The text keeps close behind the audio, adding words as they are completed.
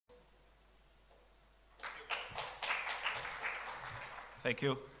Thank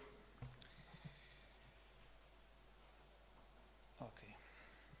you. Okay.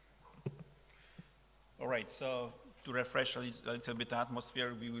 All right, so to refresh a little bit the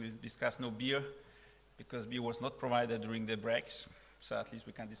atmosphere, we will discuss no beer, because beer was not provided during the breaks, so at least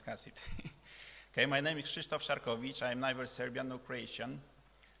we can discuss it. Okay, my name is Krzysztof Szarkowicz. I'm neither Serbian nor Croatian.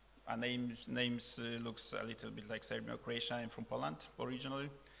 Our names looks a little bit like Serbian or Croatian. I'm from Poland originally.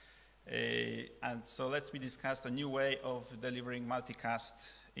 And so let's discuss a new way of delivering multicast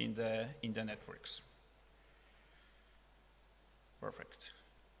in the networks. Perfect.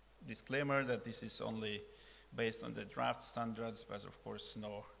 Disclaimer that this is only based on the draft standards, but of course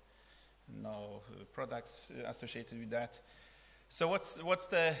no products associated with that. So what's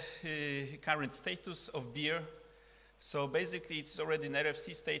the current status of BIER? So basically it's already in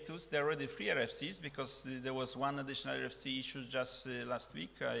RFC status. There are already 3 RFCs because there was one additional RFC issued just last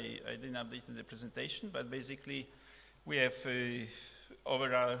week. I didn't update in the presentation, but basically we have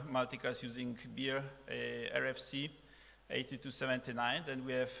overall multicast using BIER RFC 8279, then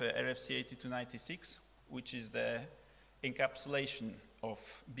we have RFC 8296, which is the encapsulation of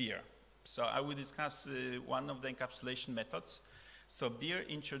BIER. So I will discuss one of the encapsulation methods. So BIER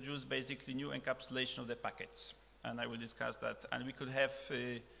introduced basically new encapsulation of the packets, and I will discuss that. And we could have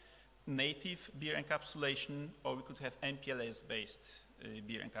native BIER encapsulation, or we could have MPLS-based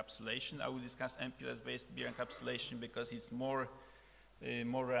BIER encapsulation. I will discuss MPLS-based BIER encapsulation because it's more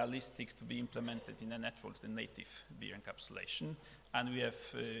realistic to be implemented in a network than native BIER encapsulation, and we have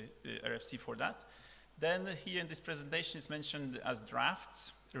RFC for that. Then here in this presentation is mentioned as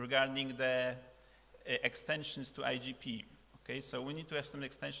drafts regarding the extensions to IGP. Okay, so we need to have some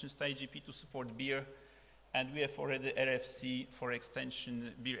extensions to IGP to support BIER, and we have already RFC for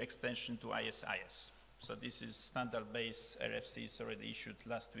extension, BIER extension to ISIS. So this is standard-based RFCs already issued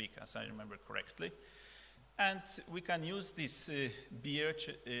last week, as I remember correctly. And we can use this BIER,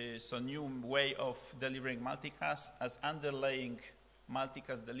 so new way of delivering multicast as underlying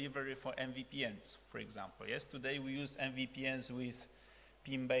multicast delivery for MVPNs, for example. Yes, today we use MVPNs with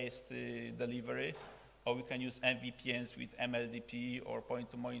PIM-based delivery, or we can use MVPNs with MLDP or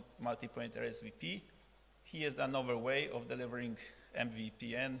point-to-point multi-point RSVP. Here's another way of delivering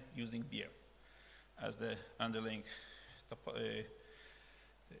MVPN using BIER as the underlying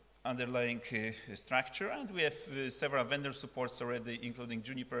structure, and we have several vendor supports already, including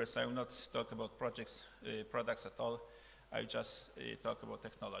Juniper. So I will not talk about products at all. I will just talk about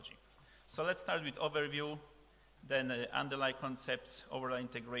technology. So let's start with overview, then underlying concepts, overall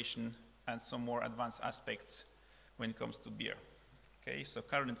integration, and some more advanced aspects when it comes to BIER. Okay, so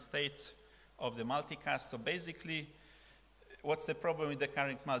current state of the multicast. So basically, what's the problem with the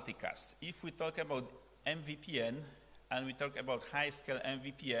current multicast? If we talk about MVPN and we talk about high-scale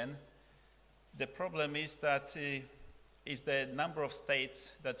MVPN, the problem is that is the number of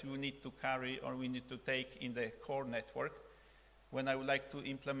states that we need to carry or we need to take in the core network when I would like to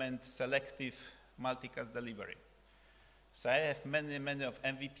implement selective multicast delivery. So I have many of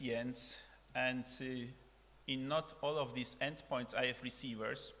MVPNs, and in not all of these endpoints I have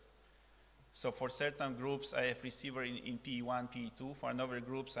receivers. So for certain groups I have receiver in PE1, PE2. For another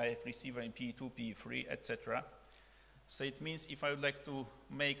groups I have receiver in PE2, PE3, etc. So it means if I would like to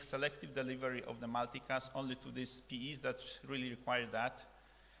make selective delivery of the multicast only to these PEs that really require that,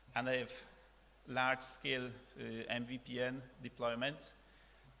 and I have large-scale MVPN deployment,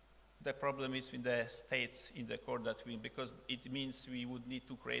 the problem is with the states in the core that because it means we would need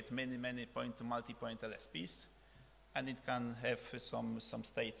to create many point-to-multipoint LSPs, and it can have some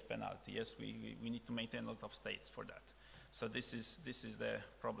states penalty. Yes, we need to maintain a lot of states for that. So this is the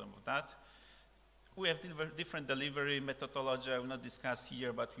problem of that. We have different delivery methodology. I will not discuss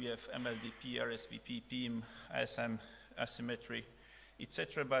here, but we have MLDP, RSVP, PIM, ISM, asymmetry,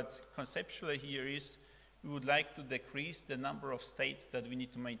 etc. But conceptually here is we would like to decrease the number of states that we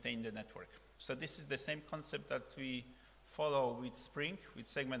need to maintain the network. So this is the same concept that we follow with Spring, with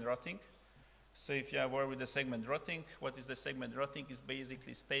segment routing. So if you are aware with the segment routing, what is the segment routing? Is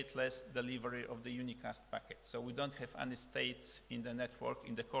basically stateless delivery of the unicast packet. So we don't have any states in the network,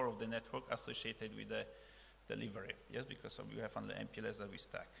 in the core of the network associated with the delivery. Yes, because we have only MPLS that we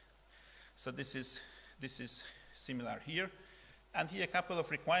stack. So this is similar here. And here a couple of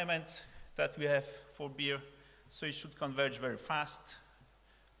requirements that we have for BIER. So it should converge very fast,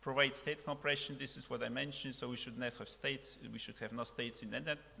 provide state compression. This is what I mentioned. So we should not have states. We should have no states in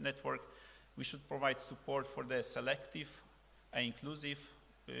the network. We should provide support for the selective and inclusive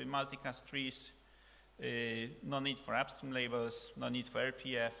multicast trees. No need for upstream labels. No need for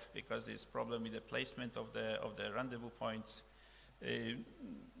RPF because there's problem with the placement of the rendezvous points.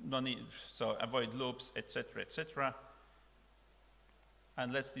 No need, so avoid loops, etc., etc.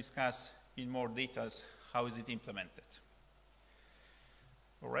 and let's discuss in more details how is it implemented.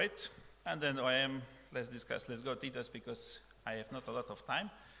 All right, and then let's go details because I have not a lot of time.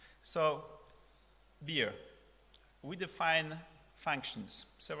 So, BIER, we define functions,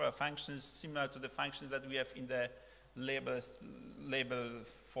 several functions similar to the functions that we have in the label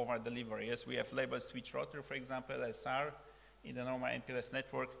forward delivery. Yes, we have label switch router, for example, LSR in the normal MPLS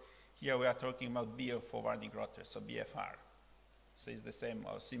network. Here we are talking about BIER forwarding router, so BFR. So it's the same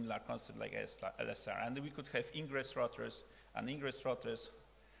or similar concept like LSR. And we could have ingress routers and ingress routers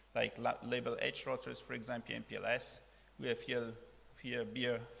like label edge routers, for example, MPLS. We have here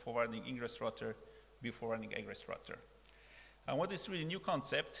BIER forwarding ingress router, BIER forwarding egress router. And what is really new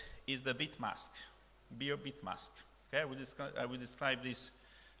concept is the bit mask, BIER bit mask. Okay, I will describe this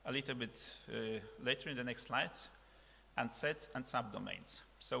a little bit later in the next slides. And sets and subdomains.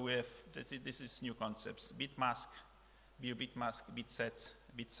 So we have, this is new concepts, bit mask, BIER bit mask, bit sets,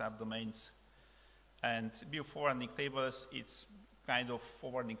 bit subdomains. And BIER forwarding tables, it's kind of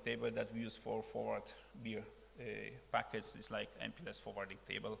forwarding table that we use for forward BIER packets. It's like MPLS forwarding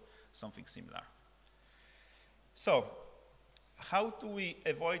table, something similar. So, how do we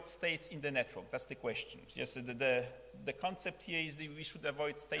avoid states in the network? That's the question. Yes, the concept here is that we should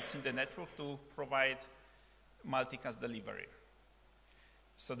avoid states in the network to provide multicast delivery.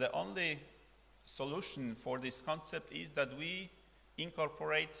 So the only solution for this concept is that we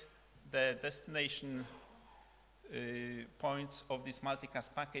incorporate the destination points of this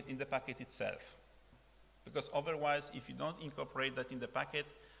multicast packet in the packet itself. Because otherwise, if you don't incorporate that in the packet,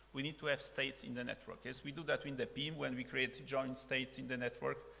 we need to have states in the network. Yes, we do that in the PIM when we create joint states in the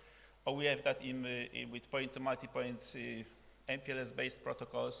network, or we have that with point-to-multipoint MPLS-based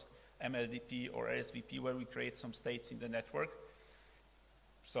protocols, MLDP or RSVP, where we create some states in the network.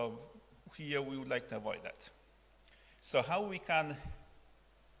 So here we would like to avoid that. So how we can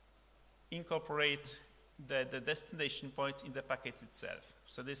incorporate the destination points in the packet itself?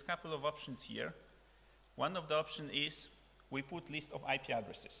 So there's a couple of options here. One of the options is we put list of IP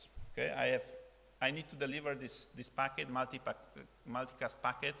addresses. Okay, I need to deliver this packet, multicast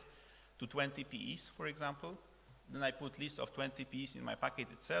packet, to 20 PEs, for example. Then I put list of 20 PEs in my packet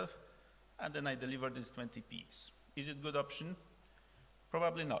itself, and then I deliver these 20 PEs. Is it a good option?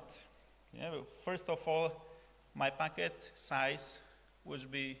 Probably not. Yeah, well, first of all, my packet size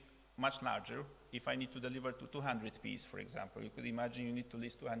would be much larger if I need to deliver to 200 PEs, for example. You could imagine you need to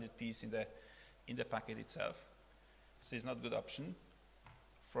list 200 PEs in the packet itself. So it's not a good option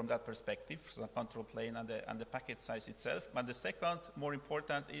from that perspective, so the control plane and the packet size itself. But the second, more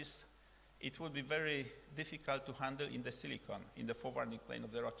important, is it would be very difficult to handle in the silicon, in the forwarding plane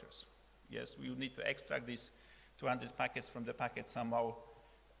of the routers. Yes, we would need to extract these 200 packets from the packet somehow,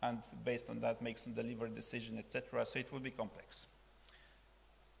 and based on that make some delivery decision, etc. So it would be complex.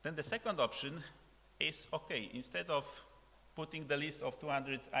 Then the second option is, okay, instead of putting the list of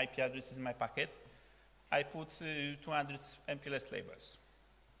 200 IP addresses in my packet, I put 200 MPLS labels.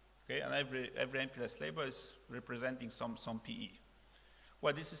 Okay, and every MPLS label is representing some PE.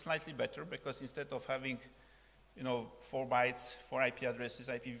 Well, this is slightly better because instead of having 4 bytes for IP addresses,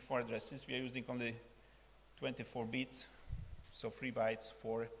 IPv4 addresses, we are using only 24 bits, so 3 bytes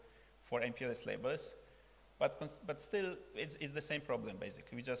for MPLS labels. But still, it's the same problem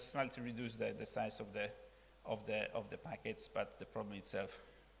basically. We just slightly reduce the size of the packets, but the problem itself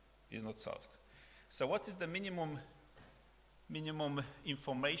is not solved. So what is the minimum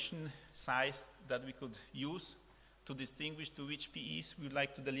information size that we could use to distinguish to which PEs we would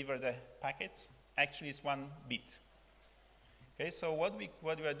like to deliver the packets? Actually, it's 1 bit. Okay, so what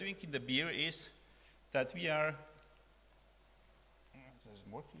we are doing in the BIER is that we are, there's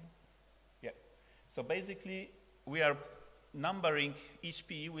more here. Yeah. So basically, we are numbering each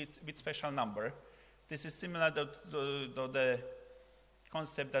PE with special number. This is similar to the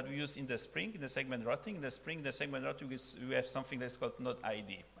concept that we use in the Spring, in the segment routing. In the Spring, the segment routing we have something that's called node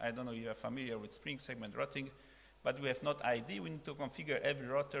ID. I don't know if you are familiar with Spring segment routing, but we have node ID. We need to configure every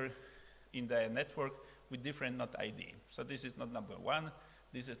router in the network with different node ID. So this is node number 1,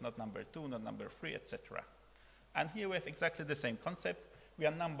 this is node number 2, node number 3, etc. And here we have exactly the same concept. We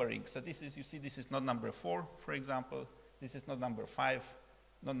are numbering. So this is, you see, this is node number 4, for example. This is node number 5,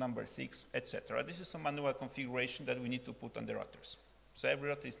 node number 6, etc. This is some manual configuration that we need to put on the routers. So every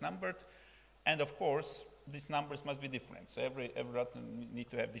router is numbered, and of course, these numbers must be different. So every router need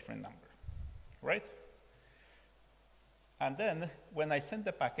to have different number, right? And then when I send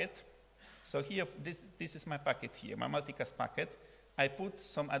the packet, so here, this is my packet here, my multicast packet, I put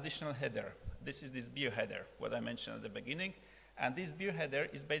some additional header. This is this BIER header, what I mentioned at the beginning. And this BIER header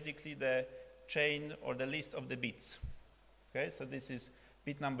is basically the chain or the list of the bits. Okay, so this is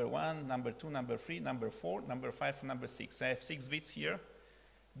bit number 1, number 2, number 3, number 4, number 5, and number 6. I have 6 bits here.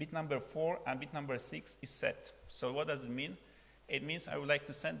 Bit number 4 and bit number 6 is set. So what does it mean? It means I would like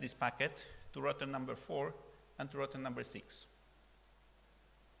to send this packet to router number 4 and to router number 6.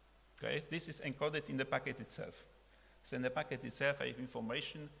 Okay, this is encoded in the packet itself. So in the packet itself, I have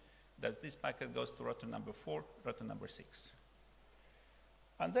information that this packet goes to router number 4, router number 6.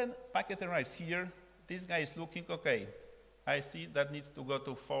 And then packet arrives here. This guy is looking, okay, I see that needs to go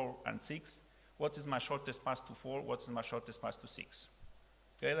to 4 and 6. What is my shortest path to 4? What is my shortest path to 6?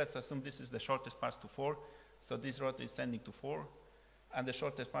 Okay, let's assume this is the shortest path to 4. So this router is sending to 4. And the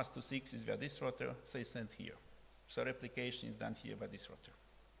shortest path to 6 is via this router, so it's sent here. So replication is done here by this router.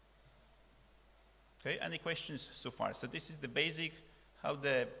 Okay, any questions so far? So this is the basic, how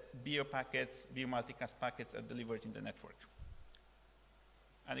the BIER packets, BIER multicast packets are delivered in the network.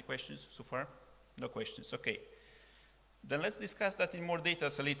 Any questions so far? No questions, okay. Then let's discuss that in more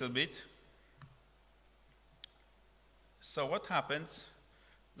details a little bit. So what happens,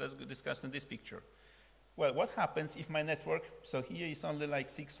 let's discuss in this picture. Well, what happens if my network, so here is only like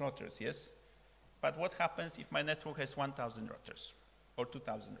 6 routers, yes? But what happens if my network has 1,000 routers or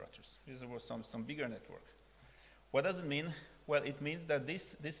 2,000 routers? This was some bigger network. What does it mean? Well, it means that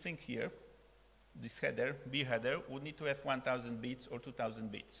this thing here, this header, BIER header, would need to have 1,000 bits or 2,000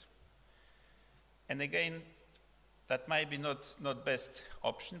 bits. And again, that might be not best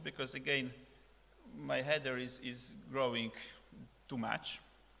option because again, my header is growing too much,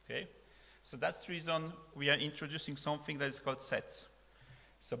 okay? So that's the reason we are introducing something that is called sets.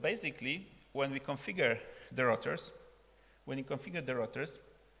 So basically, when we configure the routers, we configure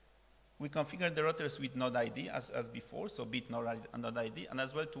the routers with node ID as before, so bit node ID, and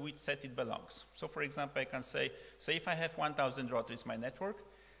as well to which set it belongs. So for example, I can say, so if I have 1,000 routers in my network,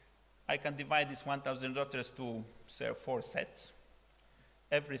 I can divide these 1,000 routers to, say, 4 sets.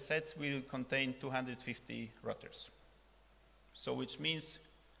 Every set will contain 250 routers. So which means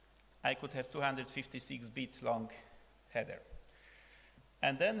I could have 256-bit long header.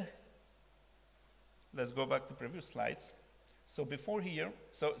 And then, let's go back to previous slides. So before here,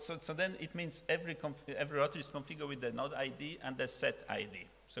 so then it means every router is configured with the node ID and the set ID.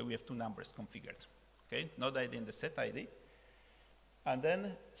 So we have 2 numbers configured, okay? Node ID and the set ID. And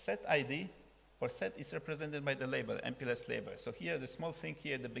then set ID or set is represented by the label, MPLS label. So here, the small thing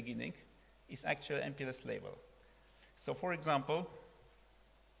here at the beginning is actually MPLS label. So for example,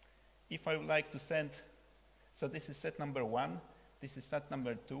 if I would like to send, so this is set number 1, this is set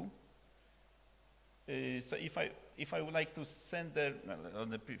number 2. So if I would like to send on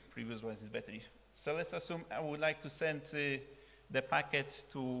the previous one is better. So let's assume I would like to send the packet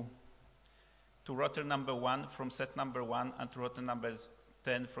to router number 1 from set number 1 and to router number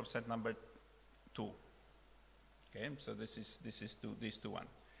 10 from set number 2. Okay, so this is these two one.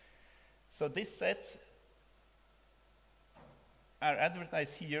 So these sets are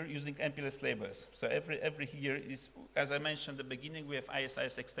advertised here using MPLS labels. So every here is, as I mentioned at the beginning, we have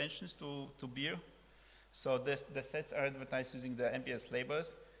ISIS extensions to BIER. So the sets are advertised using the MPLS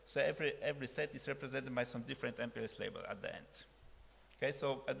labels. So every set is represented by some different MPLS label at the end. Okay,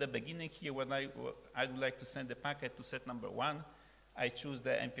 so at the beginning here, when I would like to send the packet to set number 1, I choose the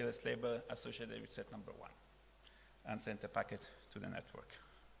MPLS label associated with set number 1 and send the packet to the network.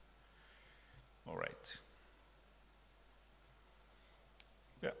 All right.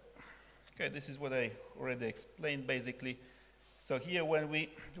 Yeah. Okay, this is what I already explained basically. So here when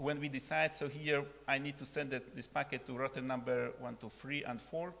we decide, so here I need to send this packet to router number 1, 2, 3, and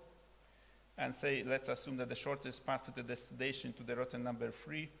 4. And say, let's assume that the shortest path to the destination to the router number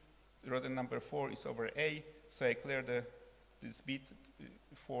 3, router number 4 is over A. So I clear this bit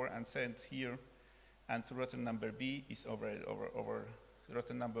 4 and send here. And to router number B is over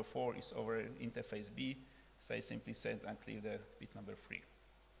router number 4 is over interface B. So I simply send and clear the bit number 3.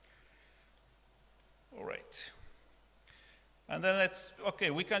 All right. And then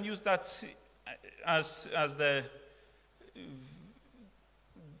we can use that as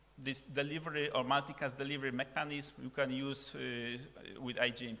this delivery or multicast delivery mechanism we can use with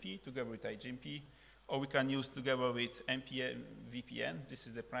IGMP, together with IGMP, or we can use together with NPM VPN. This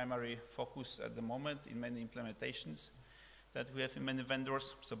is the primary focus at the moment in many implementations that we have in many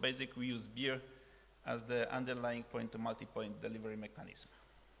vendors. So basically we use BIER as the underlying point-to-multipoint delivery mechanism.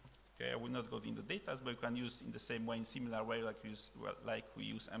 Okay, I will not go into details, but you can use in the same way, in similar way, like we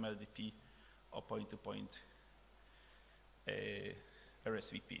use MLDP or point-to-point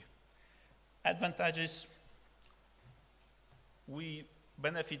RSVP. Advantages: we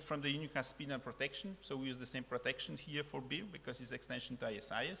benefit from the unicast speed and protection, so we use the same protection here for BIER because it's extension to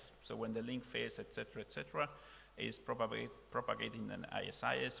ISIS. So when the link fails, etc., is propagating an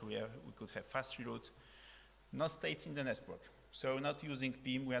ISIS. We could have fast reroute, no states in the network. So we're not using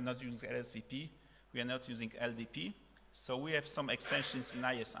PIM, we are not using RSVP, we are not using LDP. So we have some extensions in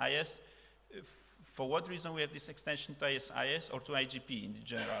ISIS. For what reason we have this extension to ISIS or to IGP in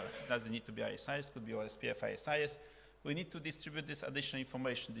general? It doesn't need to be ISIS, it could be OSPF ISIS. We need to distribute this additional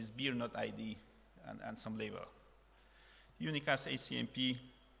information, this BIER not ID and some label. Unicast ACMP,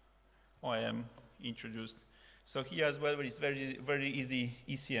 OM introduced. So here as well, it's very, very easy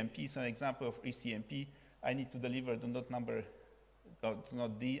ECMP. So an example of ECMP, I need to deliver the node number,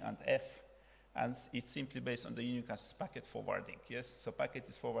 node D and F, and it's simply based on the Unicast packet forwarding, yes? So packet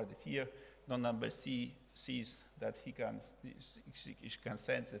is forwarded here, node number C sees that he can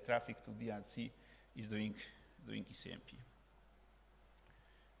send the traffic to D and C, is doing ECMP.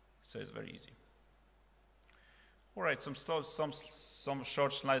 So it's very easy. All right, some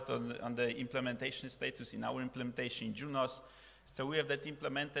short slide on the implementation status in our implementation in Junos. So we have that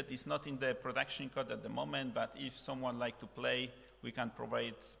implemented. It's not in the production code at the moment, but if someone like to play, we can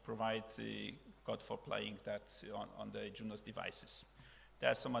provide the code for playing that on the Junos devices. There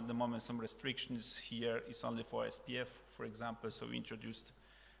are some at the moment some restrictions here. It's only for SPF, for example. So we introduced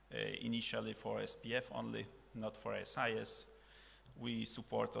initially for SPF only, not for SIS. We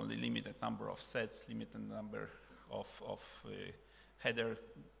support only limited number of sets, limited number of header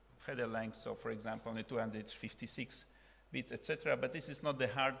length. So for example, only 256 bits, etc. But this is not the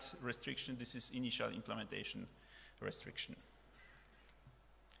hard restriction. This is initial implementation restriction.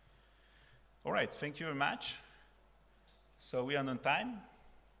 All right, thank you very much. So we are on time.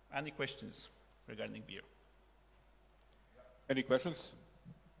 Any questions regarding BIER? Any questions?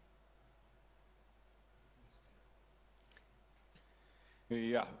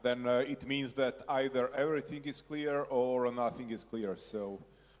 Yeah, then it means that either everything is clear or nothing is clear. So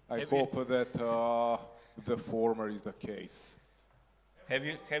I hope that the former is the case. Have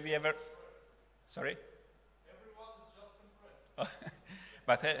you ever? Sorry. Everyone is just impressed.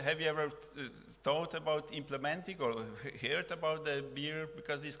 But have you ever thought about implementing or heard about the BIER?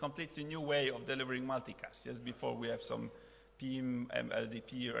 Because it's a completely new way of delivering multicast. Yes, before we have some PIM,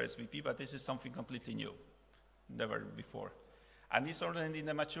 LDP, or SVP, but this is something completely new, never before. And it's already in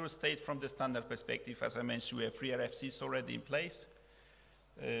a mature state from the standard perspective. As I mentioned, we have 3 RFCs already in place.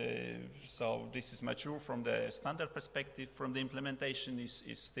 So this is mature from the standard perspective. From the implementation is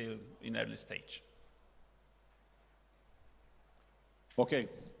still in early stage. Okay,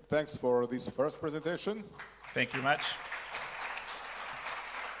 thanks for this first presentation. Thank you much.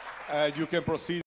 And you can proceed.